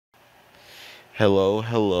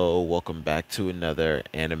Hello, welcome back to another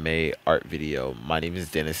anime art video. My name is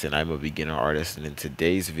Dennis and I'm a beginner artist, and in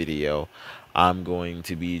today's video I'm going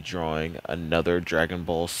to be drawing another Dragon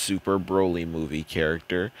Ball Super Broly movie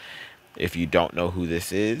character. If you don't know who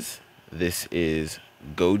this is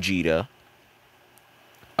Gogeta,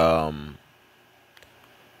 one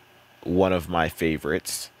of my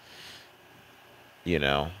favorites. You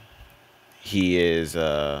know, he is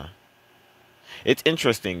it's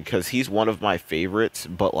interesting because he's one of my favorites,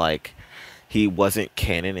 but like he wasn't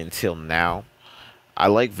canon until now. I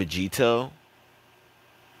like Vegito.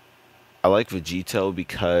 I like Vegito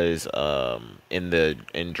because in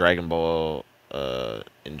Dragon Ball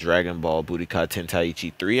Budokai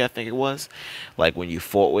Tenkaichi 3, I think it was, like when you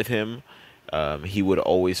fought with him, he would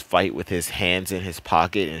always fight with his hands in his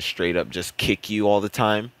pocket and straight up just kick you all the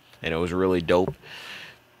time, and it was really dope.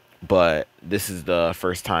 But this is the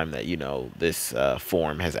first time that this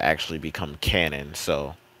form has actually become canon,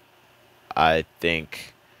 so I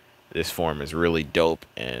think this form is really dope,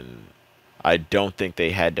 and I don't think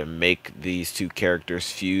they had to make these two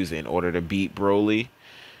characters fuse in order to beat Broly,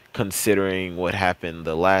 considering what happened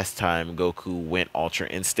the last time Goku went Ultra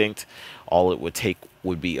Instinct. All it would take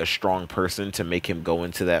would be a strong person to make him go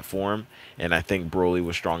into that form, and I think Broly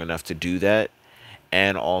was strong enough to do that.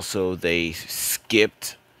 And also they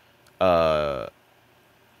skipped uh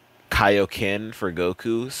Kaioken for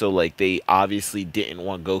Goku, so like they obviously didn't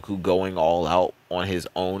want Goku going all out on his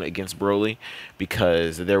own against Broly,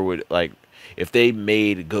 because there would, like, if they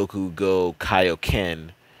made Goku go Kaioken,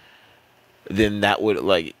 then that would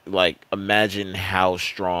like imagine how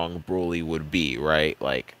strong Broly would be, right?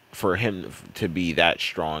 Like for him to be that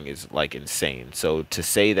strong is like insane. So to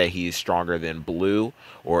say that he's stronger than Blue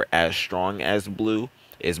or as strong as Blue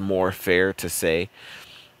is more fair to say.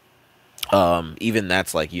 Even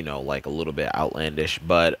that's like, like a little bit outlandish,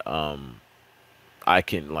 but I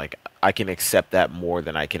can accept that more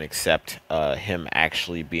than I can accept him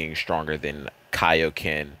actually being stronger than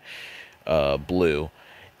Kaioken, Blue,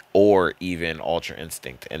 or even Ultra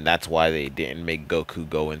Instinct. And that's why they didn't make Goku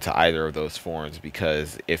go into either of those forms,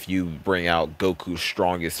 because if you bring out Goku's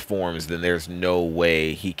strongest forms, then there's no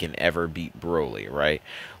way he can ever beat Broly, right?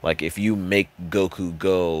 Like if you make Goku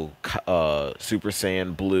go Super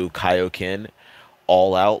Saiyan Blue Kaioken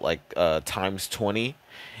all out, like times 20,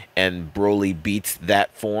 and Broly beats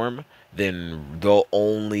that form, then the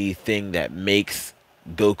only thing that makes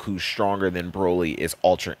Goku stronger than Broly is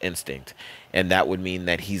Ultra Instinct, and that would mean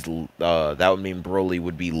that that would mean Broly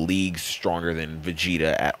would be leagues stronger than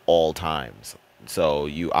Vegeta at all times. So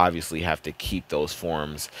you obviously have to keep those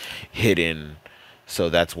forms hidden. So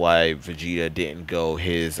that's why Vegeta didn't go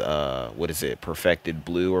his what is it, Perfected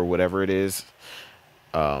Blue or whatever it is.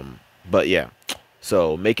 But yeah,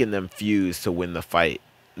 so making them fuse to win the fight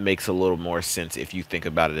makes a little more sense if you think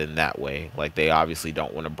about it in that way. Like they obviously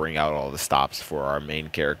don't want to bring out all the stops for our main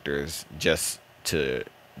characters just to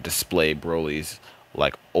display Broly's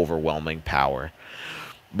like overwhelming power.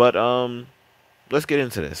 But let's get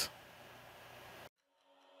into this.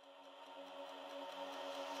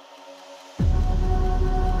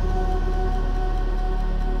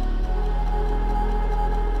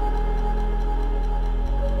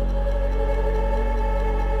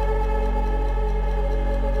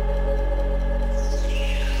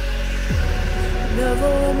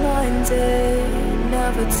 Never reminded,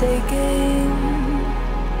 never taking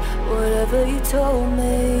whatever you told me.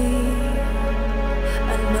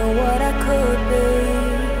 I know what I could be,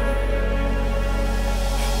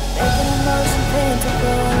 making emotion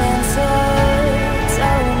paintable and so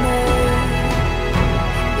tell me,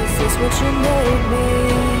 is this what you made me?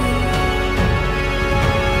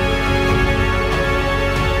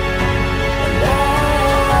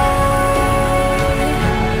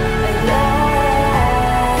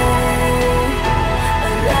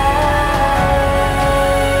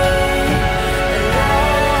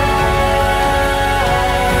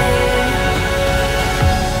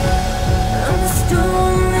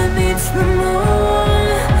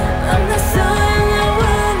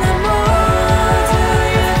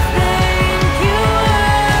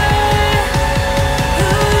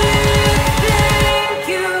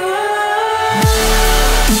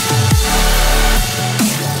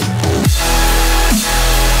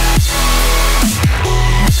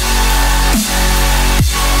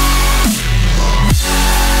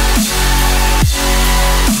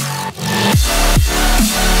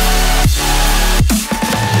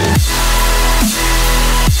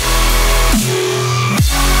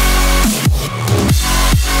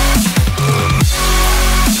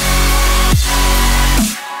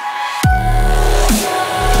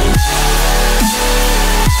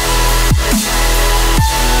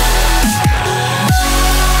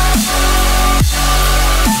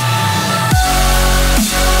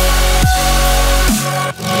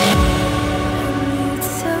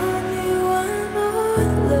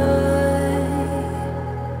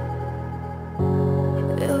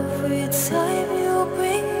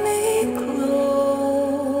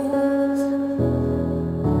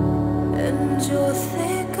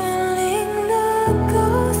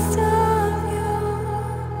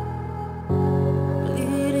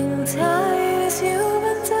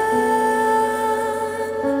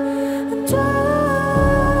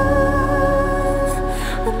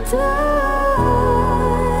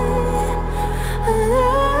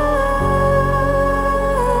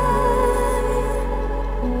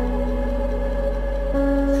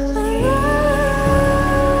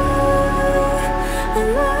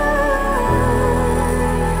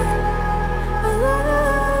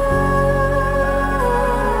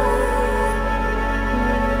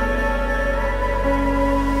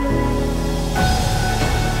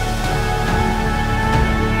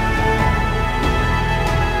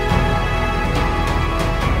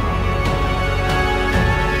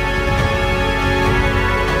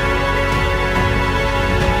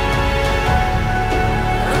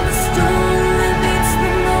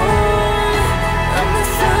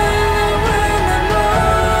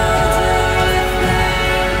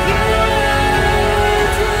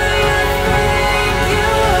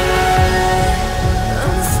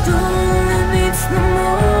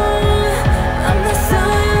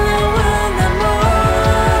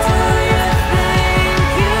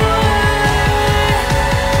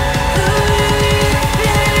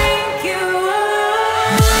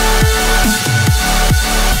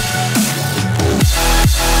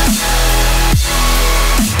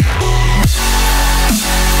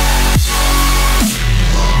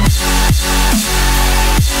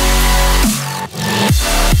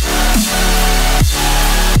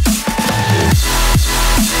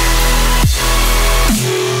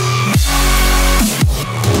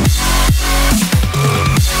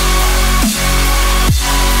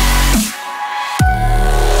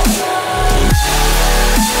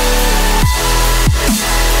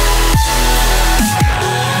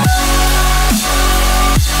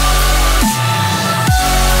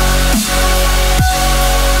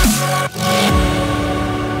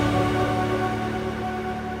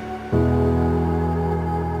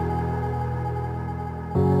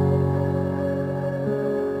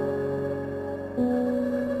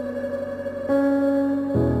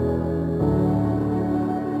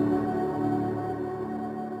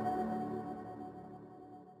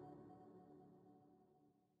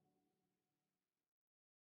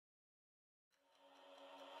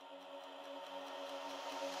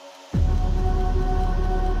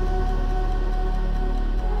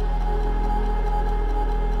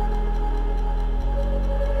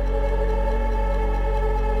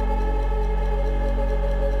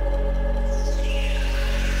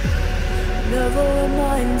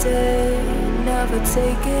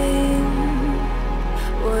 taking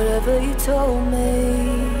whatever you told me.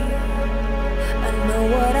 I know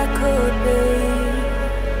what I could be,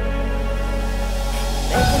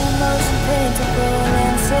 making emotion paintable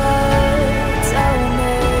inside. Tell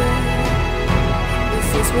me, is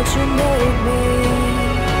this what you made me?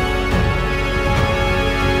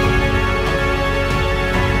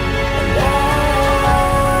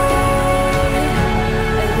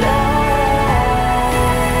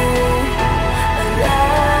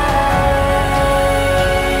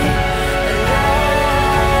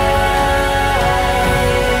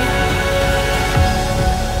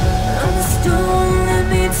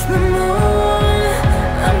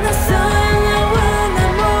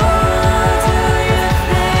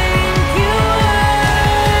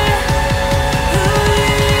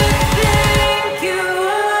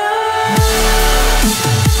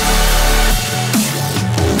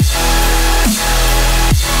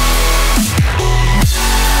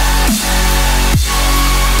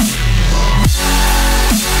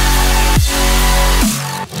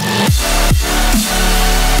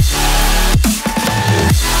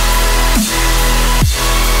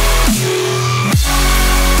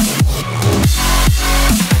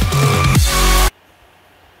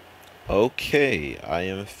 Okay, I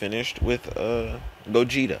am finished with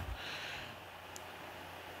Gogeta.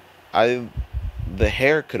 I The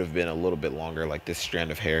hair could have been a little bit longer, like this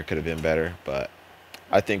strand of hair could have been better, but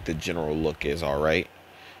I think the general look is all right.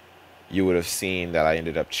 You would have seen that I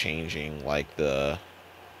ended up changing like the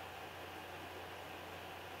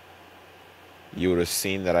you would have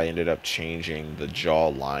seen that I ended up changing the jaw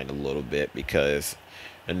line a little bit because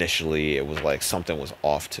initially it was like something was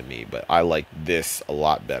off to me, but I like this a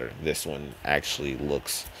lot better. This one actually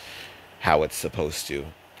looks how it's supposed to,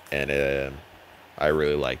 and I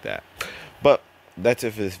really like that. But that's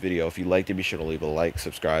it for this video. If you liked it, be sure to leave a like,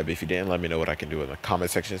 subscribe. If you didn't, let me know what I can do in the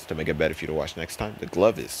comment sections to make it better for you to watch next time. The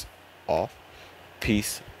glove is off.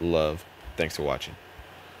 Peace, love. Thanks for watching.